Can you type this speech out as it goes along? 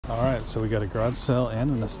All right, so we got a garage sale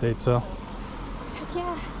and an estate sale. Heck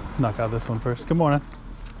yeah. Knock out this one first. Good morning.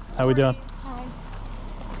 How we doing? Hi.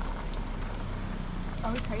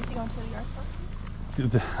 Are we crazy going to the yard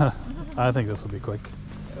sale? I think this will be quick.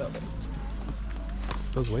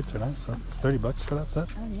 Those weights are nice. Huh? $30 for that set?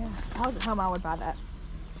 Oh yeah. If I was at home, I would buy that.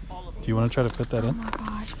 Do you want to try to fit that in? Oh my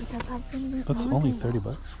gosh, because I've been. That's only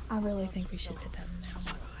 $30. I really think we should fit that in now. Oh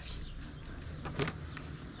my gosh.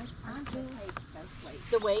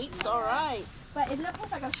 The weights, all right. But is it okay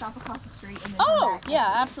if I go shop across the street and then Oh,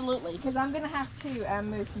 yeah, absolutely. Because I'm gonna have to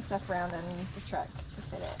move some stuff around in the truck to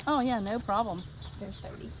fit it. Oh, yeah, no problem. There's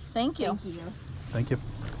 30. Thank you. Thank you. Thank you.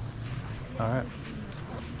 All right.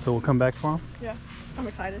 So we'll come back for them? Yeah, I'm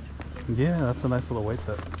excited. Yeah, that's a nice little weight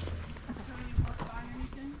set.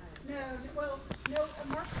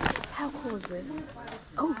 How cool is this?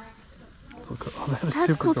 Oh, So cool. Oh, that is that's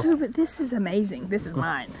super cool too, but this is amazing. This is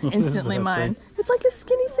mine. Instantly that mine. thing? It's like a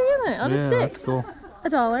skinny Santa on a Yeah, stick. that's cool.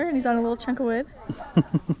 $1, and he's on a little chunk of wood.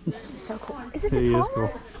 So cool. Is this He a is tall cool.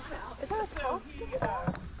 one? Is that a tall skinny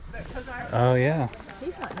one? Oh, yeah.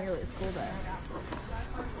 He's not nearly as cool though.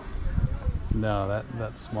 No,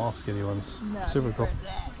 that small skinny one's super cool.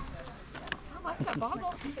 I like that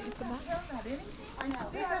bottle.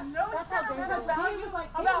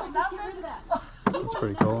 That's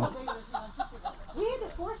pretty cool. We had to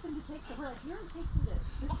force him to take some. We're like, here, take this.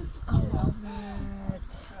 This is. I love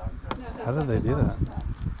that. How did they do that?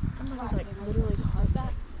 Somebody like literally carved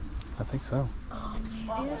that. I think so. Oh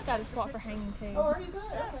man, and it's got a spot for hanging too. Oh, are you good?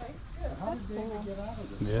 Okay. That's cool.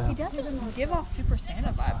 Yeah. He doesn't give off Super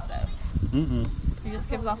Santa vibes though. Mm-mm. He just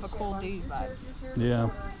gives off a cool dude vibes. Yeah.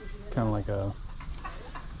 Kind of like a...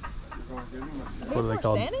 What are they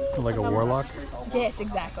called? Santa-y? Like a warlock? Yes,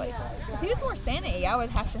 exactly. If he was more Santa-y, I would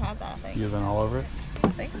have to have that, I think. You've been all over it? I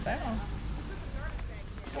think so.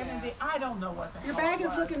 I don't know what the Your bag is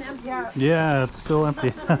looking empty. Yeah, it's still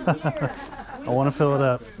empty. I want to fill it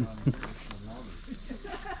up.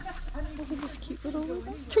 Look at this cute little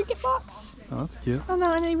trinket box. Oh, that's cute. Oh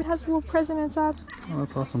no, and it even has a little present inside. Oh,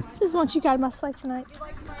 that's awesome. This is what you got in my sleigh tonight.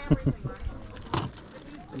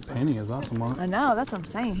 The painting is awesome on it. I know, that's what I'm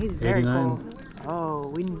saying. He's very 89. cool. Oh,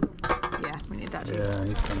 we need that too. Yeah,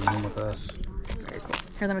 he's coming home with us. Very cool.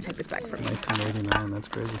 Here, let me take this back for me. 1989, that's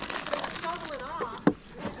crazy.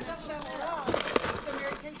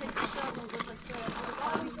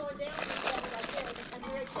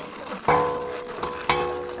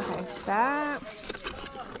 Okay, that.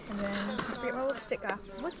 And then I forget my little stick guy.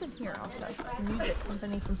 What's in here also? A music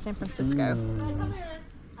company from San Francisco.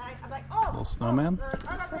 Little snowman?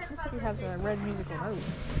 San Francisco has a red musical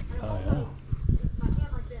nose. Oh, yeah.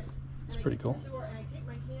 It's pretty cool.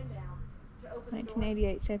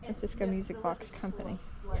 1988 San Francisco Music Box Company.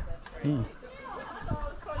 Hmm.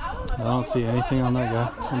 I don't see anything on that guy,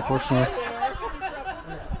 unfortunately.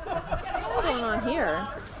 What's going on here?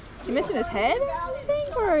 Is he missing his head? I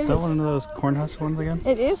think, or Is that one of those cornhusk ones again?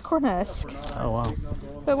 It is Cornhusk. Oh, wow.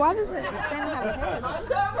 But why doesn't Santa have a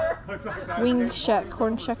head? Wing shuck,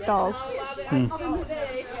 corn shuck dolls. Maybe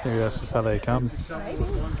that's just how they come. Maybe.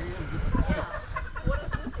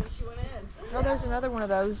 Oh, there's another one of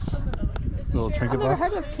those. Little trinket I've never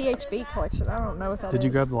box. heard of PHB collection. I don't know what that is. Did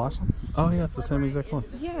you grab the last one? Oh, yeah, it's the same exact one.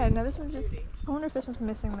 Yeah, no, this one just... I wonder if this one's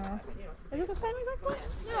missing there. Is it the same exact one?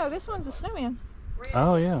 No, this one's the snowman.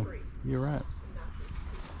 Oh, yeah. You're right.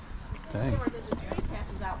 Dang. Look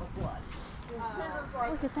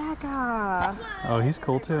at that guy. Oh, he's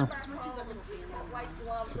cool, too.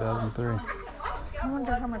 2003. I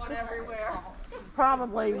wonder how much this is.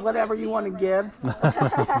 Probably whatever you want to give.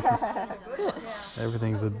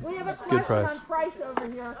 Everything's a We have a good question price. on price over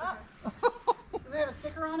here. Does it have a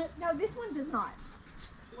sticker on it? No, this one does not.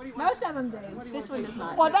 Most of them do. This one does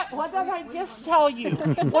not. What did I just tell you?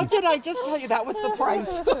 What did I just tell you? That was the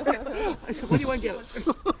price. I said, what do you want to give us? 3?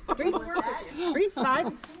 3, 5?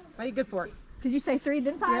 What are you good for? Did you say 3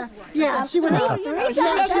 then 5? Yeah, she would not. Three Yeah,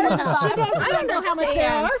 sounds she would better. not. She doesn't I don't know how much they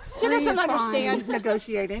are. She Three doesn't is fine. understand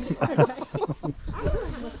negotiating.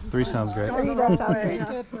 3 sounds great. 3 does sound great.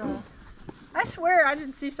 I swear I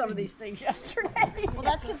didn't see some of these things yesterday. Well,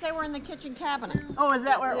 that's because they were in the kitchen cabinets. Oh, is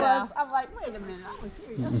that where it Yeah. was? I'm like, wait a minute, I was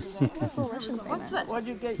here yesterday. That's a little Russian Santa. What's that? What'd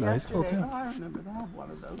you get Nice, cool, yesterday? too. Oh, I remember that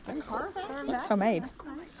one of those. Looks homemade.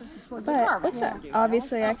 But what's that?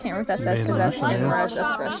 Obviously, I can't remember what that says because that's in Russian.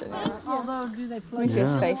 That's Russian. Yeah. Although, do they Let me see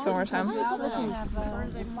his Yeah. face one more time. I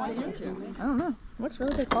don't know. Looks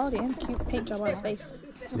really good quality and cute paint job on his face.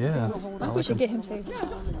 Yeah. I We like should him. get him too. Yeah,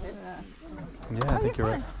 I think you're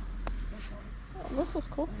right. This was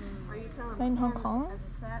cool. Made in Hong Kong.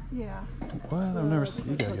 Yeah. What? I've never seen.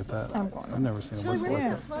 You gotta get that. I'm going. I've never seen a whistle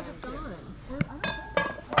like that.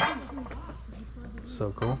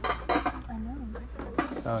 so cool. I know.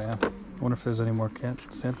 Oh yeah. I wonder if there's any more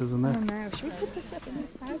Santas in I there. don't know. Should we put this up in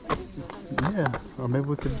this bag? Yeah. Or maybe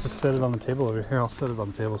we could just set it on the table over here. I'll set it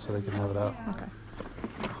on the table so they can have it out. Okay.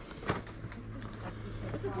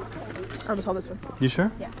 I'll just hold this one. You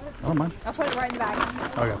sure? Yeah. I don't mind. I'll put it right in the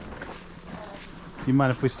bag. Okay. Do you mind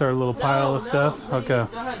if we start a little pile of stuff? Okay.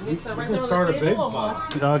 You can start a big pile.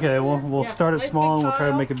 Okay, we'll start it small and we'll try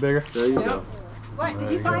to make it bigger. There you go. What, did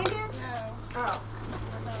you find it?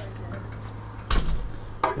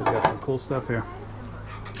 He's got some cool stuff here.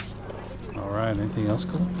 Alright, anything else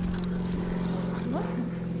cool?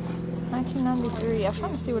 1993. I was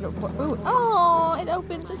trying to see what it was. Ooh. Oh, it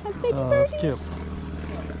opens. It has baby Oh, birdies. that's cute.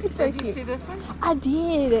 It's very Did you cute. see this one? I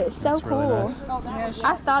did. It's so That's cool. really nice.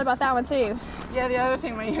 I thought about that one too. Yeah, the other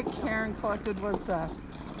thing Karen collected was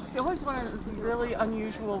she always wanted really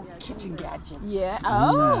unusual kitchen gadgets. Yeah.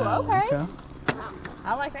 Oh, Yeah, okay.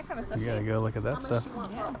 I like that kind of stuff You too. gotta go look at that stuff.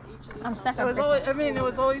 I'm stuck It on was Christmas. always, I mean, it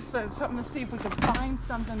was always something to see if we could find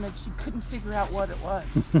something that she couldn't figure out what it was.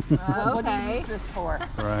 What do you use this for?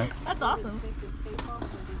 Right. That's awesome.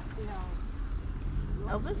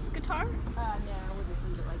 Elvis guitar?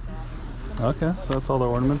 Okay, so that's all the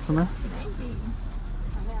ornaments in there?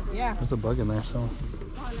 Yeah. There's a bug in there, so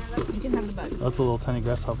You can have the bug. that's a little tiny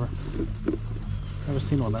grasshopper. Never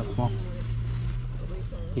seen one that small.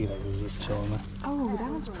 He could actually just chill in there. Oh, that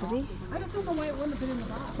one's pretty. I just don't know why it wouldn't have been in the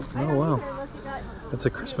box. Oh wow. It's a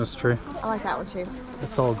Christmas tree. I like that one too.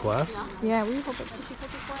 It's all glass. Yeah, we hold it too.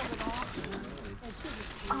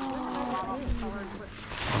 Oh,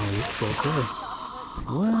 it's cool too.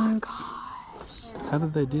 What? How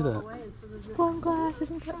did they do that? Spawn glass,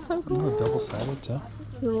 isn't that so cool? Oh, double-sided too.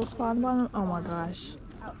 The little spawn bottom. Oh my gosh.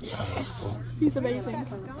 That's cool. He's amazing.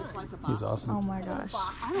 He's awesome. Oh my gosh.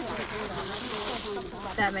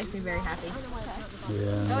 That makes me very happy. Yeah.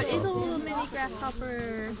 Oh, it that's is a awesome. little mini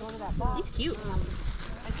grasshopper. He's cute.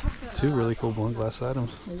 Two really cool blown glass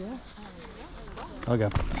items. Okay,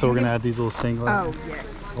 so we're gonna add these little stained glass. Oh,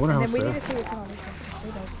 yes. I wonder how And much then we they need to are. see what's on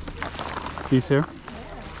this. These here?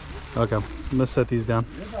 Okay, let's set these down.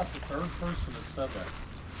 You're not the third person that said that.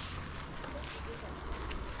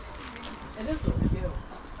 It is really cute.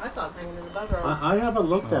 I saw it hanging in the bedroom. I haven't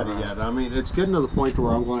looked at it yet. I mean, it's getting to the point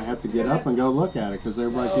where I'm going to have to get up and go look at it because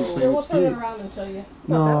everybody keeps saying it's cute. around and show you.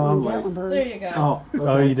 No, I'm That like, one burned. There you go. oh,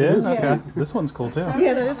 Oh, you did? This is Okay. cute. This one's cool too.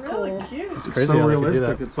 Yeah, that is cool. Really cute. It's It's crazy so how they can do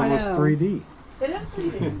realistic. that. It's almost know. 3D. It is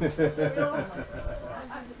pretty.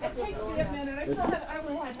 It takes me a minute. I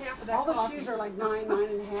only had half of that. All the shoes are like 9,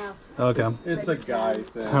 9.5. Okay. It's a guy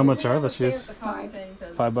thing. How much are the shoes? $5.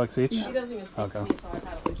 $5 each? She doesn't even speak Okay. to me, so I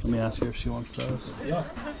had to Let me ask her if she wants those. Whose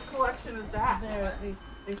collection is that?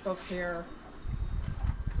 These folks here.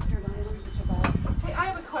 Hey, I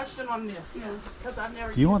have a question on this because I've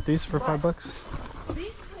never. Do you want these for $5?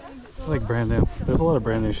 They're like brand new. There's a lot of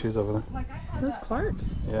brand new shoes over there. Those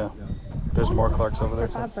Clarks. Yeah. There's more Clarks over there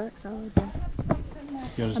For too. $5, I would do.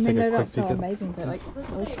 You want I to just mean, take a they're quick not so peek at? amazing, but like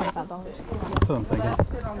at least $25. That's what I'm thinking.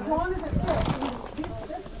 As long as it fits.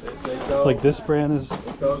 It's like this brand is.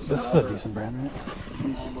 Goes This is a decent brand, right?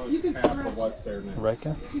 almost half of what's there now.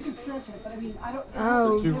 Rika? You can stretch it, but I mean, I don't.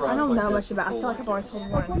 Oh, two I rods don't like know this much about. I feel like I've always sold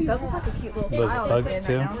one. Those look like a cute little Those style Uggs that's in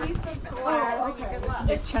too? there now.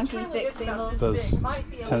 The chunky, thick sandals. Those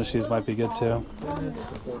tennis shoes might be good too.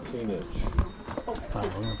 14-inch. Oh, we're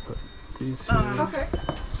gonna put these here. Okay.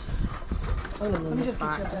 Let me just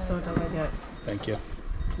get So it doesn't get. Thank you.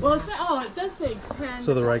 Well, it does say 10.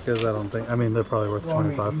 So the Rikas, I don't think. I mean, they're probably worth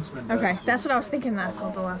 25. Okay, that's what I was thinking. That I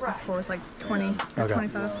sold the last ones for was like 20 or Okay.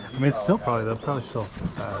 25. I mean, it's still probably they'll probably sell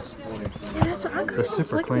fast. Yeah, that's what I'm kind They're of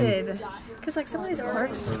super clean. conflicted. Because like some of these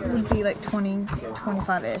Clarks would be like 20,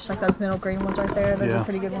 25-ish. Like those middle green ones right there. Those Yeah. are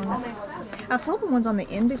pretty good ones. I've sold the ones on the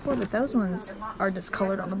end before, but those ones are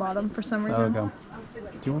discolored on the bottom for some reason. Okay.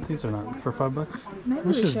 Do you want these or not? For $5? Maybe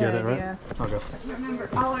Let's we just should, get it, right? yeah. Okay.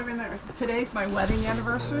 All I remember, today's my wedding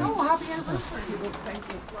anniversary. Oh, happy anniversary. Thank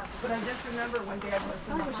you. But I just remember when Dad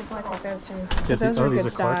was in We should probably take those too. Get 'Cause those these- are oh, these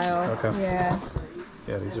good are Clarks? style. Okay. Yeah.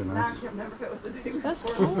 Yeah, these are nice. I can't remember if it was the day. That's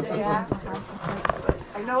cool. Yeah.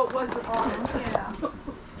 I know it wasn't on. Yeah.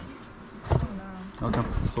 Okay.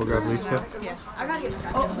 So we'll grab these two. I gotta get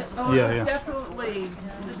Oh, Yeah, it was yeah. definitely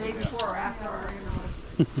the day before or after our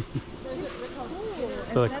anniversary.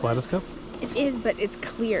 Is that a kaleidoscope? It is, but it's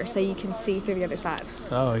clear, so you can see through the other side.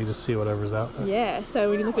 Oh, you just see whatever's out there. Yeah, so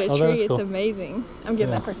when you look at a Oh, that tree, is it's cool. amazing. I'm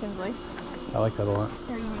getting Yeah. that for Kinsley. I like that a lot.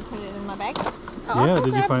 Here, you want to put it in my bag? Yeah,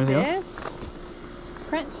 did you find anything else? this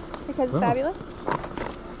print because it's Oh. fabulous.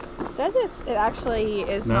 It says it actually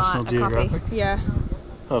is National not a copy. Geographic? Yeah.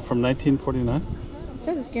 Oh, from 1949? It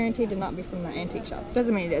says it's guaranteed to not be from an antique shop.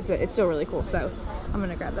 Doesn't mean it is, but it's still really cool. So I'm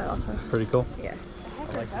gonna grab that also. Pretty cool. Yeah.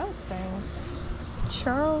 What are those things?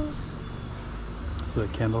 Charles. It's a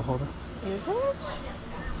candle holder. Is it?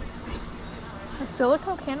 A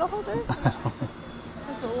silicone candle holder? Like,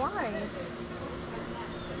 why?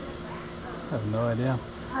 I have no idea.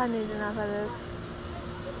 I need to know what that is.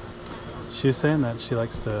 She was saying that she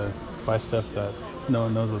likes to buy stuff that no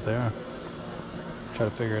one knows what they are. Try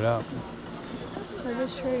to figure it out. That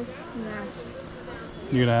is true. I'm gonna ask.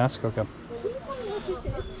 You're gonna ask? Okay.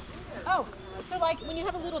 Oh, so like when you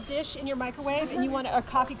have a little dish in your microwave and you want a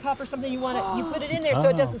coffee cup or something, you put it in there so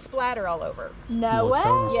it doesn't splatter all over. No way!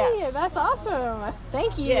 cover. Yes. That's awesome.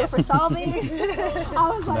 Thank you Yes. for solving. I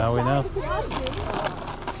was like, Now we know.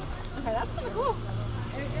 okay, that's kind of cool.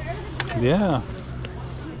 Yeah.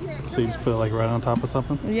 So you just put it like right on top of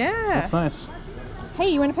something? Yeah. That's nice. Hey,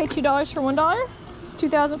 you want to pay $2 for $1?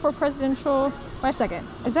 2000 for presidential. Wait a second.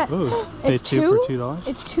 Is that? Ooh, pay it's two for $2?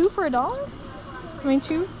 It's 2 for $1? I mean,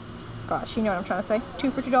 2. Gosh, you know what I'm trying to say. 2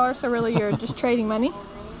 for $2. So really, you're just trading money.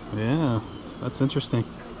 Yeah, that's interesting.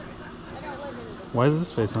 Why is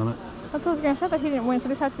this face on it? That's what I was gonna say. That he didn't win, so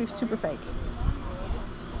this has to be super fake.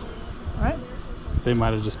 All right. They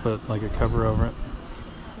might have just put like a cover over it.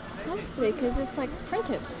 Has to be because it's like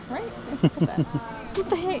printed, right? Look at that. What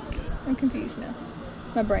the heck? I'm confused now.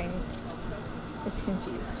 My brain is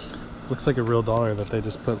confused. Looks like a real dollar that they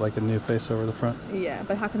just put like a new face over the front. Yeah,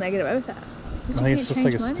 but how can they get away with that? I think it's just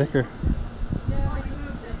like a sticker.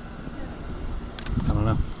 I don't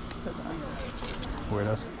know.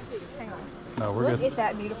 Weirdos. Hang on. No, we're Look good. at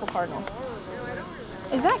that beautiful cardinal.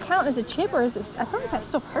 Is that count as a chip or is it? I feel like that's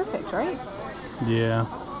still perfect, right? Yeah.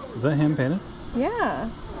 Is that hand painted? Yeah.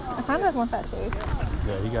 I kind of want that too.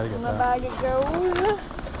 Yeah, you gotta get In the that. bag it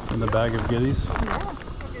goes. In the bag of goodies. Yeah.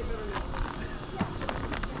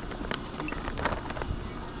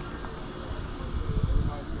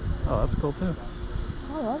 Oh, that's cool too.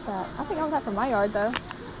 I love that. I think I want that for my yard though.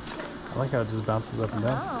 I like how it just bounces up and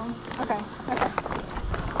down. Oh. Okay.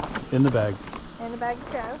 Okay. In the bag. In the bag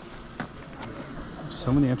it goes.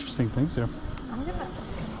 So many interesting things here. Look at that.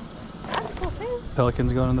 That's cool too.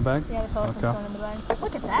 Pelicans going in the bag? Yeah, the pelican's Okay. going in the bag.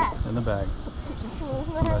 Look at that. In the bag.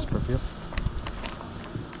 It's a nice perfume.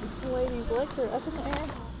 The lady's legs are up in the air.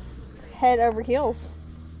 Head over heels.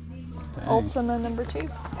 Dang. Ultima number 2.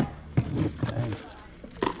 Dang.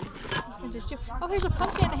 Oh, here's a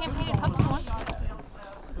pumpkin, a hand-painted pumpkin one.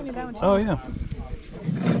 We need that one too. Oh yeah.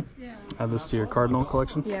 Add this to your cardinal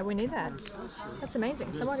collection. Yeah, we need that. That's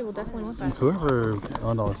amazing. Somebody will definitely want that. Whoever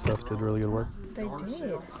owned all this stuff did really good work. They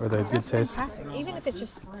did. Or they had good That's taste. fantastic. Even if it's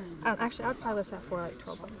just, actually, I'd probably list that for like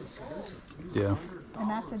 $12. Yeah. And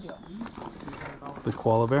that's a deal. The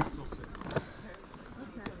koala bear.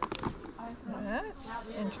 That's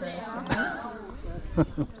interesting.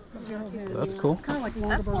 That's cool.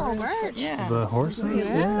 That's more work. Yeah. The horses?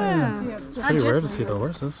 Yeah. It's pretty rare to see the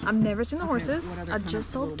horses. I've never seen the horses. I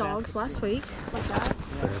just sold dogs last week. Like that.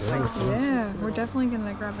 There it is. Yeah, we're definitely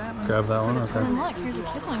gonna grab that one. Grab that one, And okay. look, here's a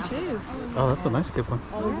Kipling too. Oh, that's a nice Kipling.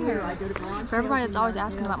 For everybody that's always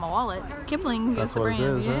asking about my wallet, Kipling That's is the what it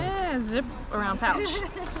brand. is, right? Yeah, zip around pouch.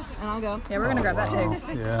 And I'll go. Yeah, we're gonna grab that Wow.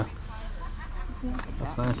 too. Yeah.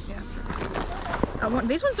 That's nice.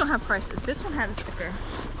 These ones don't have prices. This one had a sticker.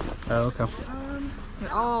 Oh, okay.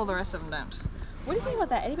 But all the rest of them don't. What do you think about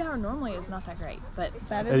that? Eddie Bauer normally is not that great, but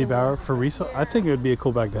that is Eddie a Bauer for resale. I think it would be a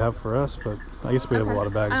cool bag to have for us, but I guess we have a lot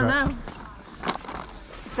of bags, I don't right?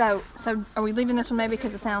 know. So are we leaving this one maybe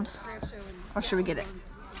because of sound, or should we get it?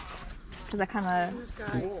 Because I kind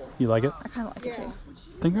of You like it? like it too.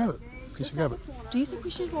 Then grab it. You should grab it. Do you think we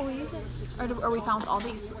should while we use it, or we found all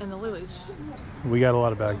these in the Lulu's? We got a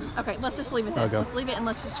lot of bags. Okay, let's just leave it there. Okay. Let's leave it and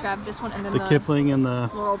let's just grab this one and then The Kipling and the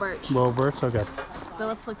Laurel Birch. Laurel Birch. Okay. But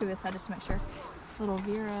let's look through this side just to make sure. Little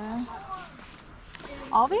Vera.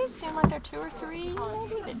 All these seem like they're 2 or 3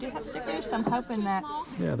 maybe that do have stickers, so I'm hoping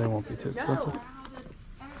that's... Yeah, they won't be too expensive.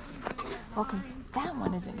 Well, because that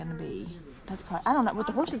one isn't going to be... That's probably... I don't know. With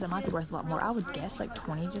the horses, it might be worth a lot more. I would guess like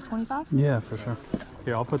 20 to 25. Yeah, for sure.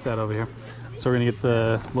 Here, I'll put that over here. So we're gonna get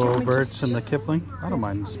the Laurel me Birch just- and the Kipling. I don't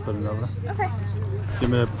mind just putting it over there. Okay. Do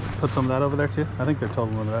you want me to put some of that over there too? I think they're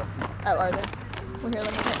total of that. Oh, are they? Well, here,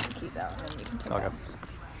 let me take the keys out and then you can take Okay.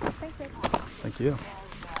 that. Thank you. Thank you.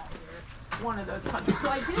 One of those countries. So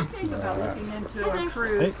I did think about looking into a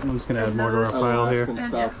cruise. Hey, I'm just gonna add more to our pile here. Alaskan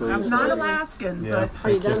style I'm cruise. not Alaskan, Yeah. but Are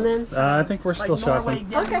you done then? I think we're still like Norway, shopping.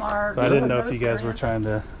 Denmark. But I didn't know if those you guys were areas. trying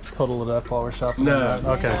to total it up while we're shopping. No.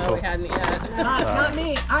 Okay, cool. hadn't yet. Not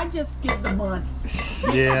me. I just give the money.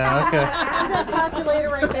 Yeah, okay. See that calculator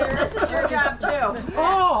right there? This is your job too.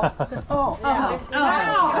 Oh, oh, wow.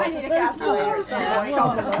 I need a calculator. Yeah, we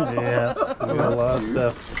got a lot of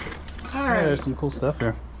stuff. All Yeah, right. there's some cool stuff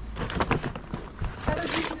here.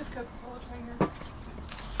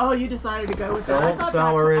 Oh, you decided to go with that. I Don't thought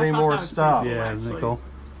sell that- her I any thought more that was stuff. pretty Yeah, isn't it cool?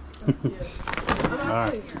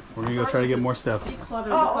 Alright, we're gonna go try to get more stuff.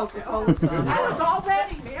 Oh, okay. I was all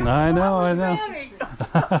ready, man. I know, I know. Ready.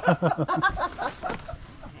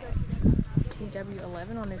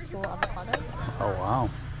 PW11 on these cool avocados. Oh wow.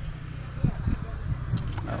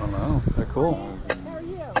 I don't know. They're cool.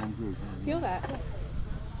 Feel that.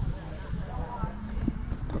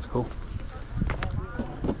 That's cool.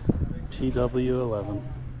 PW11.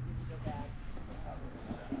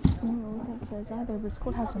 I don't know what that says either, but it's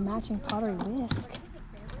cool. It has the matching pottery whisk.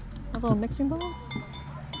 A little mixing bowl.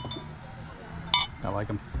 I like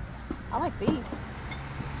them. I like these.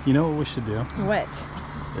 You know what we should do What?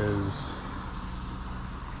 is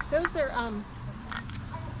Those are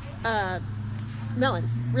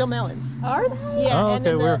melons, real melons. Are they? Yeah, Oh, and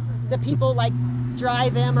then okay, the people like dry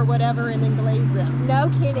them or whatever and then glaze them. No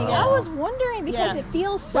kidding. Yes. I was wondering because Yeah. it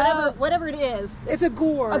feels so. Whatever it is. It's a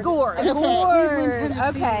gourd. A gourd. And it's from Okay. Cleveland,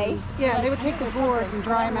 Tennessee. Okay. Yeah, they would take the gourds and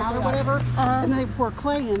dry them out or whatever, Uh-huh. and they pour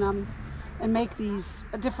clay in them and make these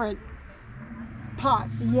different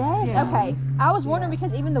pots. Yes. Yeah. Okay. I was wondering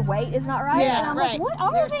because even the weight is not right. Yeah, and I'm right. like, what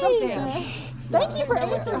are There's these? something. Thank you for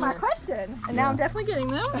answering my question. And now I'm definitely getting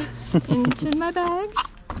them into my bag.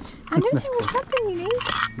 I knew there was something unique.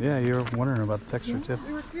 yeah, you're wondering about the texture too.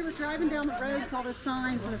 We were driving down the road, saw this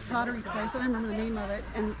sign for this pottery place. I don't remember the name of it,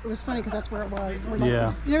 and it was funny because that's where it was. We're like, Yeah.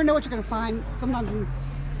 You never know what you're going to find. Sometimes in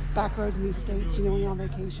back roads in these states, you know, when you're on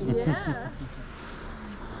vacation. Yeah.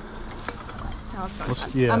 No, it's fine.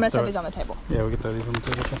 Let's- yeah, I'm gonna throw set it- these on the table. Yeah, we can throw these on the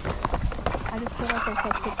table too. I just feel like they're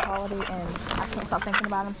such good quality, and I can't stop thinking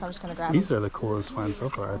about them, so I'm just gonna grab them. These are the coolest finds so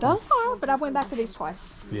far, I think. Those are, but I went back to these twice.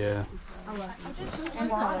 Yeah. Is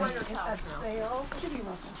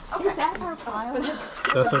that our pile?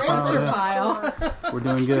 That's our final. Yeah. Pile. We're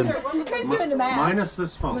doing good. Who's doing the math? Minus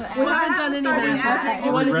this phone. We haven't done any math. Do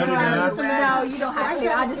you want to ready to add? No, you don't have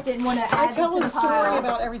to. I just didn't want to I add tell them to a the story pile.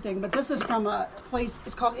 about everything, but this is from a place.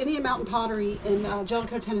 It's called Indian Mountain Pottery in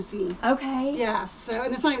Jellicoe, Tennessee. Okay. Yeah, so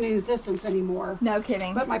and it's not even in existence anymore. No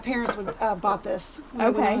kidding. But my parents would bought this when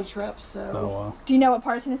we Okay. went on a trip. So Oh wow. Do you know what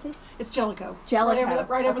part of Tennessee? it's Jellicoe. Jellicoe,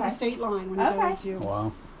 Right over the okay. state line when you go Okay. into.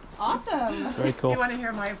 Wow. Awesome. Very cool. You want to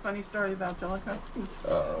hear my funny story about Jellicoe?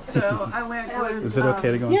 So I went with. Is it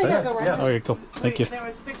okay to go Yeah, inside? yeah, go right ahead. Okay, cool. Thank you. There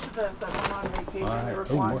were 6 of us that went on vacation. All right. There was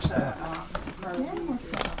Oh, one more that,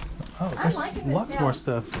 Oh, there's lots more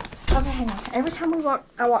stuff. Okay, hang on. Every time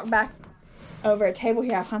I walk back over a table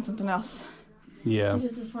here, I find something else. Yeah.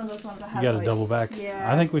 This is one of those ones I You have. got to like- double back.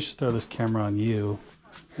 Yeah. I think we should throw this camera on you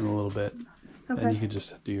in a little bit. Then Okay. you could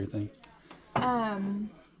just do your thing.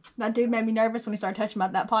 That dude made me nervous when he started touching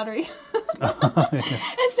about that pottery. As soon as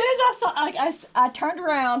I saw, like, I turned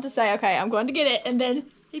around to say, okay, I'm going to get it, and then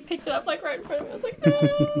he picked it up like right in front of me. I was like,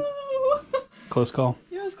 no. Close call.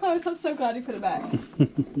 It was close. I'm so glad he put it back.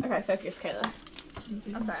 Okay, focus, Kayla.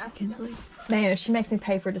 I'm sorry, I can't sleep. Man, if she makes me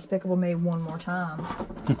pay for Despicable Me one more time,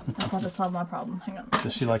 I'll have to solve my problem. Hang on.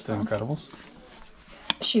 Does she like The Incredibles?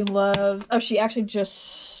 She loves. Oh, she actually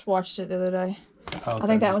just watched it the other day. Oh, I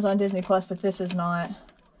think that was on Disney Plus, but this is not.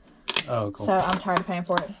 Oh, cool. So I'm tired of paying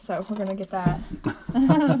for it. So we're gonna get that.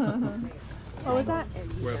 What was that?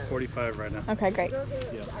 We're at 45 right now. Okay, great.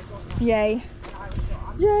 Yeah. Yay.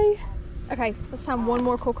 Yay. Okay, let's have one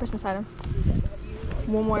more cool Christmas item.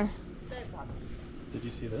 One more. Did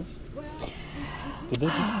you see this? Did they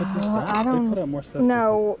just put this out? I don't. They put out more stuff.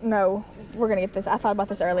 No. We're gonna get this. I thought about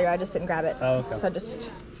this earlier. I just didn't grab it. Oh, okay. So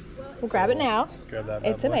we'll grab it now. Grab that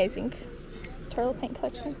bad It's boy. amazing. Turtle paint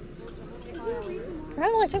collection. I kind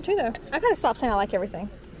of like them too, though. I gotta stop saying I like everything.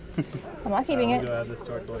 I'm not keeping We'll it. go add this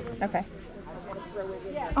to our collection. Okay.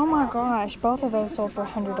 Oh my gosh, both of those sold for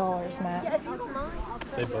 $100, Matt.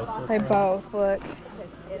 They both sold They for- both, look.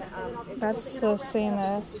 That's the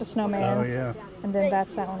Santa, the snowman. Oh, yeah. And then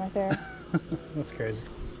that's that one right there. That's crazy.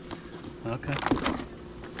 Okay.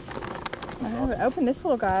 I haven't opened this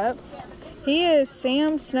little guy up. He is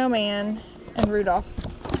Sam, Snowman, and Rudolph.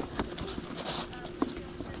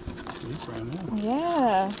 He's brand new.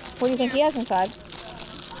 Yeah. What do you think he has inside?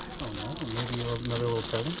 I don't know. Maybe another little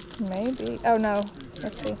present. Maybe. Oh no.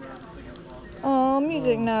 Let's see. Oh,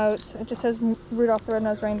 music notes. It just says Rudolph the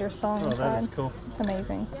Red-Nosed Reindeer song Oh, inside. that is cool. It's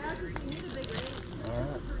amazing. All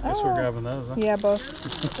right. Guess we're grabbing those, huh? Yeah, both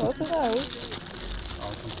of those.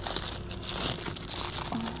 Awesome.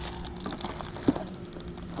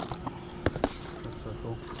 That's so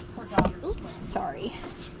cool. Sorry.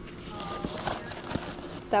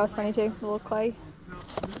 That was funny too, the little clay.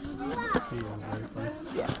 He is very funny.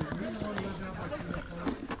 Yeah.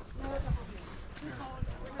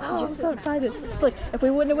 Oh, I'm so excited. Look, if we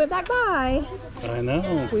wouldn't have went back by, I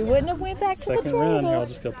know. we wouldn't have went back to the Second table. round here. I'll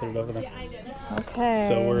just go put it over there. Okay.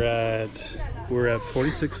 So we're at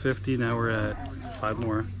 46.50. Now we're at 5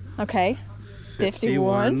 more. Okay.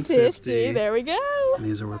 51.50. 51.50. There we go. And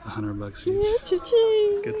these are worth $100 each. Yes,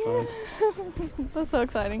 cha-ching. Good find. That's so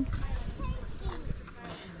exciting.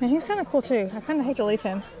 And he's kind of cool too. I kind of hate to leave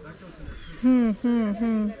him.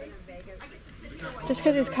 Just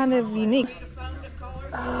because he's kind of unique.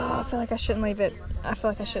 Oh, I feel like I shouldn't leave it.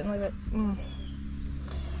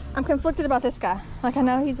 I'm conflicted about this guy. Like, I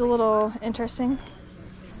know he's a little interesting.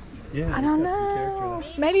 Yeah, I he's don't got some know. character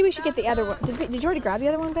there. Maybe we should get the other one. Did you already grab the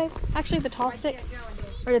other one, babe? Actually, the tall stick?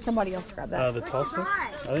 Or did somebody else grab that? The tall stick?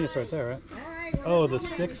 I think it's right there, right? Oh, the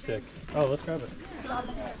stick. Oh, let's grab it.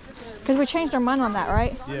 Because we changed our mind on that,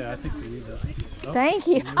 right? Yeah, I think we need that. Oh. Thank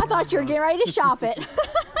you. I thought you were getting ready to shop it.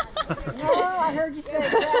 No, I heard you say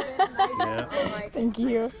that. Yeah. Thank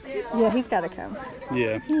you. Yeah, he's got to come.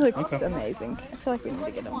 Yeah. He looks Okay. amazing. I feel like we need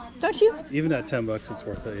to get him. Don't you? Even at $10, it's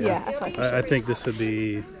worth it. Yeah, Yeah. I feel like we I think this would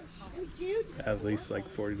be at least like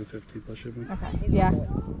 40 to 50 plus shipping. Okay. Yeah.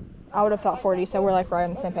 I would have thought 40, so we're like right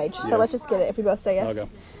on the same page. So Yeah. let's just get it if we both say yes. I'll go.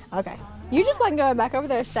 Okay. You just like going back over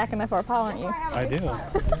there stacking up our pile, aren't you? I do.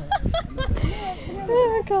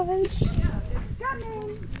 Oh gosh.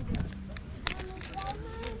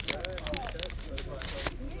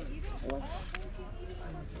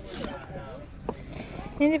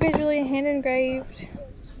 Individually hand engraved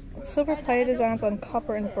silver plated designs on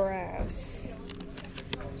copper and brass.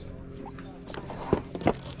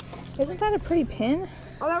 Isn't that a pretty pin?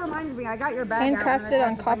 Oh, that reminds me. I got your bag. Handcrafted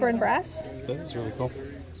on copper and brass? That is really cool.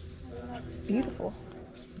 It's beautiful.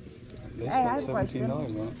 They Hey, I spent have a question. $17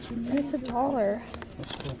 on it. And it's $1.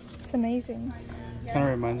 That's cool. It's amazing. Kind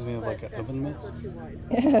of reminds me of like an oven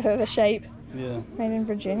mitt. The shape. Yeah. Made in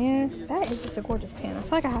Virginia. That is just a gorgeous pin. I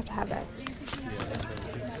feel like I have to have that.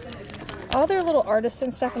 All their little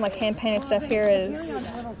artisan stuff and like hand painted stuff here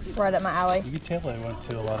is right up my alley. You could tell I went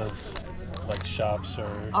to a lot of like shops or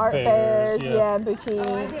Art fairs, yeah,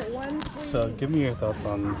 boutiques. So give me your thoughts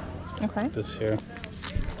on Okay. this here.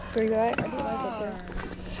 Where you at?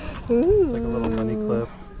 Ooh. It's like a little mini clip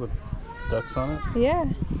with ducks on it. Yeah.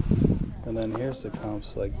 And then here's the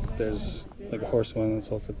comps. Like there's like a horse one that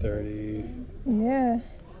sold for 30. Yeah.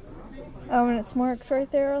 Oh, and it's marked right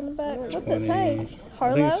there on the back. What's it 20. say? I think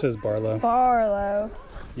Harlow? it says Barlow. Barlow.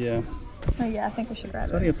 Yeah. Oh yeah, I think we should grab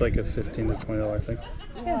So I it. think it's like a $15 to $20 thing.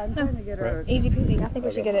 Yeah, no. Right. Easy peasy. I think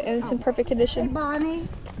we should get it. And it's in perfect condition. Bonnie.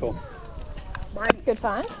 Cool. Good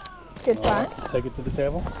find. Good All find. right, take it to the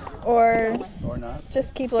table Or or not.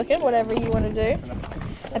 just keep looking, whatever you want to do.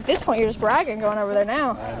 At this point, you're just bragging going over there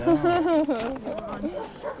now. I know.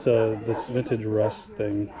 So this vintage rust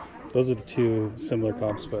thing, those are the two similar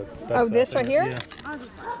comps, but that's Oh, that this right thing. here? Yeah.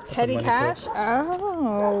 Petty money cash?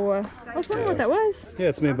 Oh. I was wondering what that was. Yeah,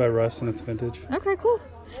 it's made by Rust and it's vintage. Okay, cool.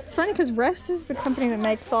 It's funny because Rest is the company that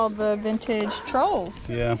makes all the vintage trolls.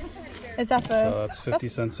 Yeah. Is that the... So that's 50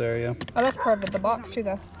 cents there, yeah. Oh, that's part of the box too,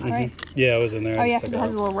 though. Right? Yeah, it was in there. Oh, I yeah, just because took it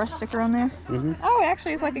has a little Rest sticker on there. Mhm. Oh, it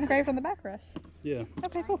actually is like engraved on the back Rest. Yeah,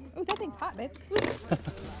 Okay, cool. Oh, that thing's hot, babe.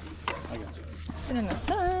 I got you. It's been in the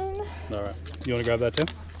sun. All right. You want to grab that too?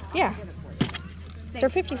 Yeah. For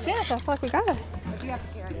 50 cents, I feel like we got it. Yeah.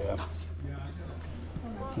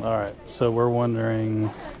 All right. So we're wondering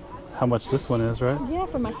how much this one is, right? Yeah,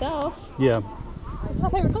 for myself. Yeah. It's my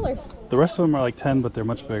favorite colors. The rest of them are like 10, but they're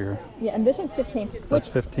much bigger. Yeah, and this one's 15. That's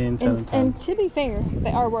 15, 10, and 10. And to be fair,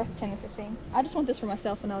 they are worth 10 and 15. I just want this for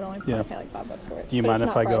myself, and I would only Yeah. pay like $5 for it. Do you But mind it's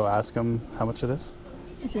if not I go priced. ask them how much it is?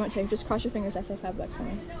 If you want to, just cross your fingers. I say $5 for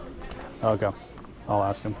me. Okay. I'll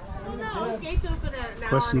ask him.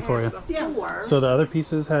 Question for you. So the other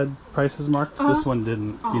pieces had prices marked. This one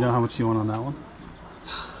didn't. Do you know how much you want on that one?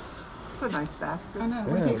 It's a nice basket. I know.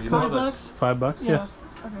 Yeah, It's you know $5. $5? Yeah.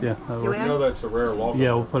 Yeah, that works. You know that's a rare logo.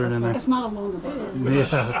 Yeah, we'll put it in there. It's not a longer bird.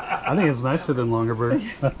 Yeah, I think it's nicer than Longer Bird.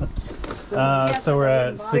 So we're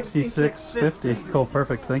at $66.50. Cool,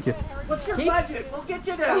 perfect. Thank you. What's your budget? We'll get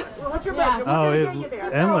you there. What's your budget? Oh, We'll it's get you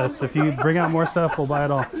there. endless. If you bring out more stuff, we'll buy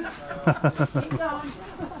it all.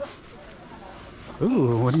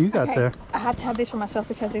 Ooh, what do you got there? I have to have these for myself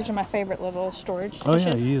because these are my favorite little storage Oh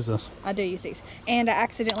dishes. yeah, you use this. I do use these. And I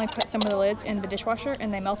accidentally put some of the lids in the dishwasher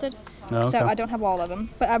and they melted. Oh, okay. So I don't have all of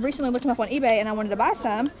them. But I've recently looked them up on eBay and I wanted to buy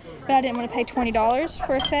some, but I didn't want to pay $20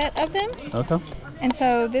 for a set of them. Okay. And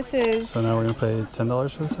so this is... So now we're going to pay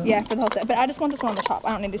 $10 for the set? Yeah, for the whole set. But I just want this one on the top.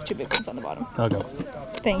 I don't need these two big ones on the bottom. Okay.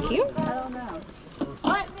 Thank you.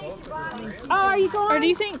 What? Oh, are you going? Or do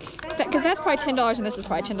you think that, because that's probably $10 and this is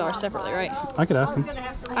probably $10 separately, right? I could ask him.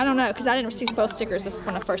 I don't know, because I didn't receive both stickers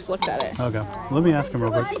when I first looked at it. Okay. Let me ask him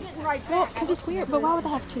real quick. Well, because it's weird, but why would they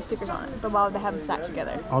have two stickers on it? But why would they have them stacked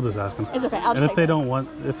together? I'll just ask him. It's okay, I'll just And if take they this. don't want,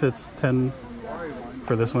 if it's 10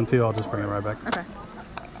 for this one too, I'll just bring it right back. Okay.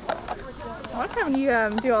 Why can't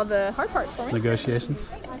you do all the hard parts for me? Negotiations?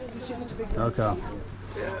 Okay.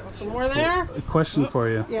 Some more there? A question for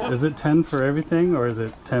you. Yeah. Is it 10 for everything or is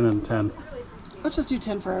it 10 and 10? Let's just do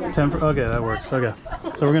 10 for everything. 10 for, okay, that works. Okay.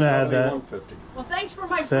 So we're going to add that. Well, thanks for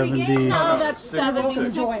my 70, free game. Oh, that's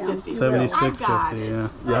 76.50. 76.50,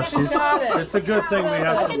 yeah. Yeah, she's, It's a good thing we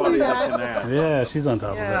have somebody that can add. yeah, she's on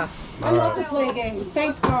top of it. I love to play games.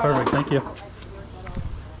 Thanks, Carl. Perfect, thank you.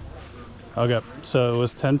 Okay, so it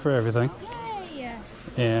was 10 for everything. Yay!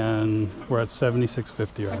 And we're at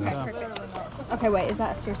 76.50 right now. Perfect. Okay, wait, is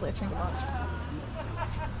that seriously a trinket box?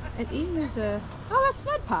 It is a... Oh, that's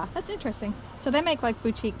Mud Pie. That's interesting. So they make like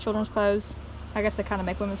boutique children's clothes. I guess they kind of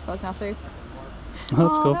make women's clothes now too. Oh,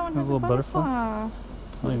 that's cool. That one There's has a little butterfly.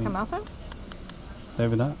 Does it come out though?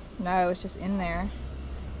 Maybe not. No, it's just in there.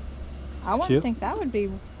 I It's wouldn't cute. think that would be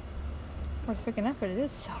worth picking up, but it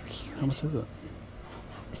is so cute. How much is it?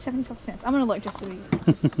 75 cents. I'm gonna look just to be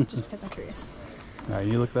just because I'm curious. All right,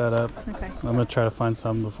 you look that up. Okay. I'm gonna try to find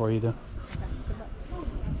some before you do.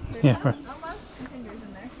 Yeah, right.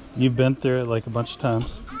 You've been through it like a bunch of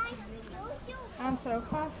times. I'm so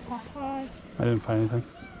hot. I didn't find anything.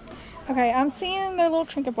 Okay, I'm seeing their little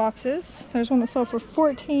trinket boxes. There's one that sold for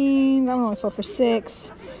 14. That one only sold for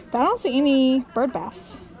 6. But I don't see any bird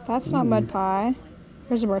baths. That's not Mud Pie.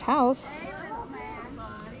 There's a bird house.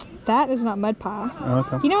 That is not Mud Pie. Oh,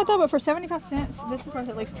 okay. You know what though? But for 75 cents, this is worth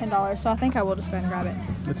at least $10. So I think I will just go ahead and grab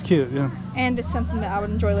it. It's cute, yeah. And it's something that I would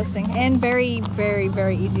enjoy listing. And very, very,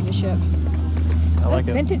 very easy to ship. I Those like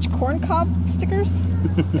it. vintage corn cob stickers.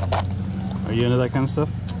 Are you into that kind of stuff?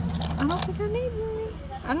 I don't think I need any.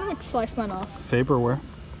 I'm gonna slice mine off. Faberware.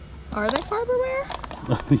 Are they Farberware?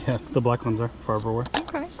 Yeah, the black ones are Farberware.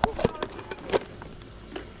 Okay, cool.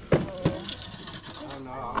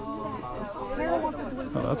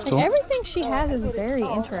 Oh, that's Like, cool. everything she has is very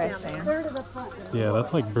interesting. Yeah,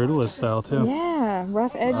 that's like brutalist style too. Yeah,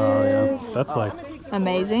 rough edges. Oh yeah, that's like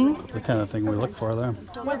Amazing. the kind of thing we look for there.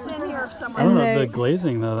 What's in here I somewhere? don't know, And the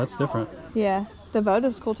glazing though, that's different. Yeah, the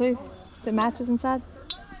votive's cool too. That matches inside.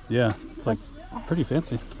 Yeah, it's like pretty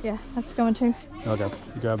fancy. Yeah, that's going too. Okay,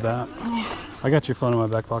 you grab that. I got your phone in my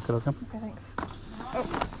back pocket, okay? Okay, thanks.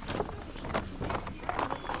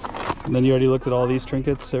 And then you already looked at all these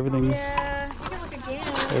trinkets, everything's Yeah, you can look again.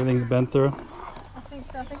 everything's been through. I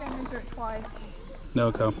think so. I think I measured it twice. No,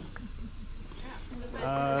 okay.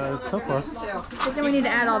 So far. Because then we need to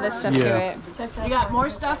add all this stuff to Yeah. it. You got more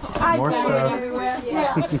stuff? More stuff.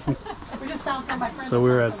 Yeah. We just found some by friends. So we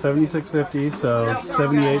were at 76.50, so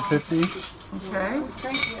 78.50. Okay.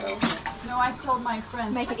 No, I told my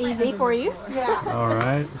friends. Make it easy for you. All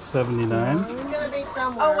right, 79. It's gonna be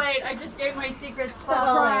somewhere. Oh wait, I just gave my secret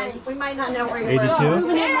spell. That's right. We might not know where you 82,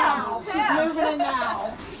 Moving in now. She's moving in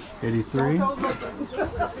now. 83,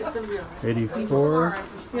 84,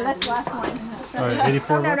 Yeah, that's the last one. all right,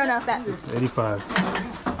 84, No, that. 85.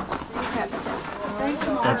 Okay.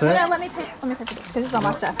 That's No, it? let me pay for this because this is all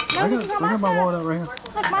my stuff. No, I this is all got my my stuff. wallet out right here.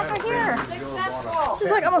 Look, mine's right here. This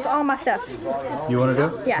is like almost all my stuff. You want to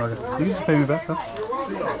do it? Yeah. Okay. You can just pay me back, though.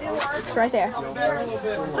 It's right there.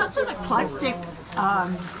 Such an eclectic.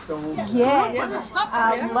 Yes,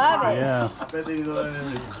 I love it. Yeah.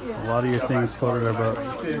 A lot of your things floated our boat.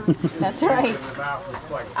 That's right.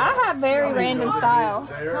 I have very random style.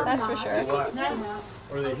 That's for sure.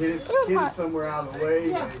 Or they hid it somewhere out of the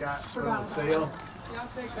way and they got put on sale. You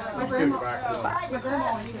took it back to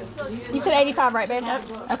them. You said 85, right, babe?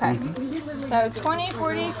 Okay. So 20,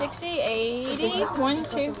 40, 60, 80, 1,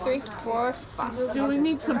 2, 3, 4, 5. Do we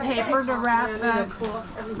need some paper to wrap that?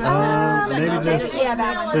 Maybe just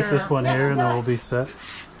Yeah, this one here, and then we'll be set.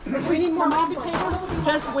 We need more mopping paper.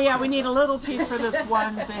 Just, we need a little piece for this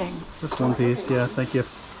one thing. Just one piece, yeah, thank you.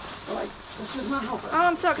 Oh,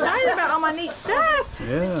 I'm so excited about all my neat stuff.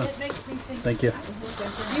 Yeah. Thank you.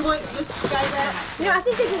 You want this guy that? You know, I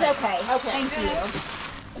think this is okay. Okay.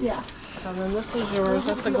 Thank you. Yeah. And then this is yours.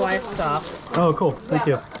 That's the glass stuff. Oh, cool. Thank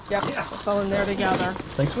you. Yep. It's all in there together.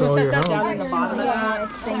 Thanks for all your Down help. in the bottom of that.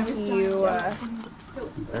 Yes, thank you.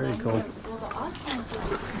 Very cool.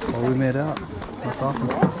 Well, we made out. That's awesome.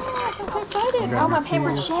 so excited. Oh, my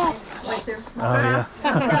favorite chefs. Yes. Oh, yeah.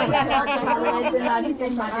 Those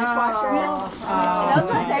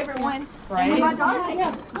are my favorite ones. Right? My daughter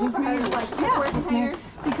takes containers.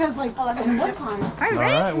 Because like at one time. Are you All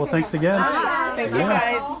ready? right. Well, thanks again. Thank you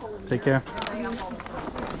guys. Take care.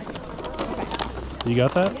 You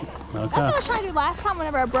got that? That's what I Okay. was trying to do last time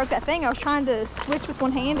whenever I broke that thing. I was trying to switch with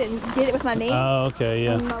one hand and get it with my knee. Oh, okay.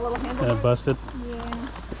 And Yeah. my little handle. Yeah, busted.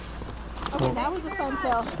 Yeah. Okay, that was a fun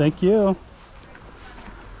sale. Thank you.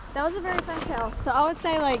 That was a very fun sale. So I would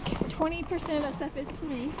say like 20% of that stuff is for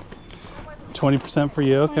me. 20% for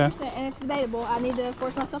you. Okay. 20%, and it's debatable. I need to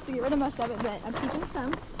force myself to get rid of most of it, but I'm keeping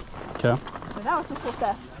some. Okay. So that was some cool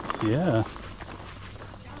stuff. Yeah.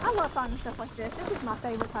 I love finding stuff like this. This is my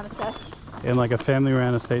favorite kind of stuff. And like a family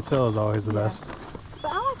ran estate sale is always the best.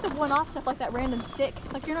 But I like the one-off stuff like that random stick.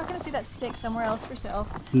 Like you're not going to see that stick somewhere else for sale.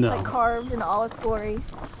 No. Like carved in all its glory.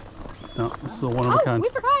 No, this is a one of a Oh, kind. we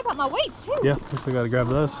forgot about my weights too. Yeah, we still got to grab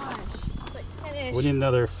those. Gosh, it's like 10-ish. We need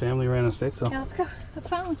another family ran estate sale. Yeah, let's go. That's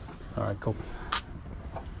fine. All right, cool.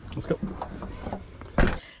 Let's go.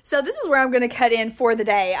 So this is where I'm going to cut in for the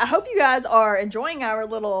day. I hope you guys are enjoying our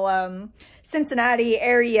little Cincinnati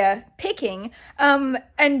area picking.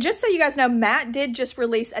 And just so you guys know, Matt did just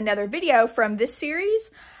release another video from this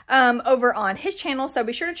series over on his channel, so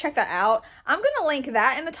be sure to check that out. I'm going to link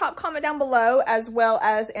that in the top comment down below as well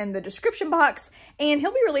as in the description box, and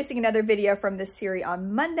he'll be releasing another video from this series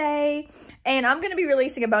on Monday, and I'm going to be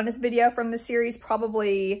releasing a bonus video from this series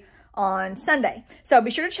probably on Sunday. So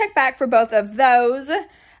be sure to check back for both of those.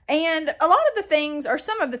 And a lot of the things, or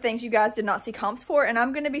some of the things, you guys did not see comps for, and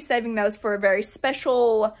I'm going to be saving those for a very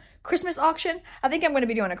special Christmas auction. I think I'm going to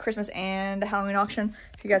be doing a Christmas and a Halloween auction.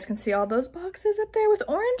 If you guys can see all those boxes up there with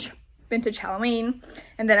orange, vintage Halloween.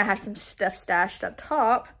 And then I have some stuff stashed up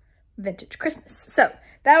top, vintage Christmas. So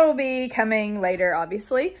that will be coming later,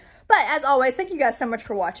 obviously. But as always, thank you guys so much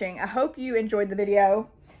for watching. I hope you enjoyed the video.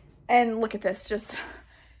 And look at this, just...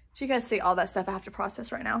 do you guys see all that stuff I have to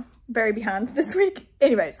process right now? Very behind this week.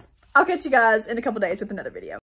 Anyways, I'll catch you guys in a couple days with another video.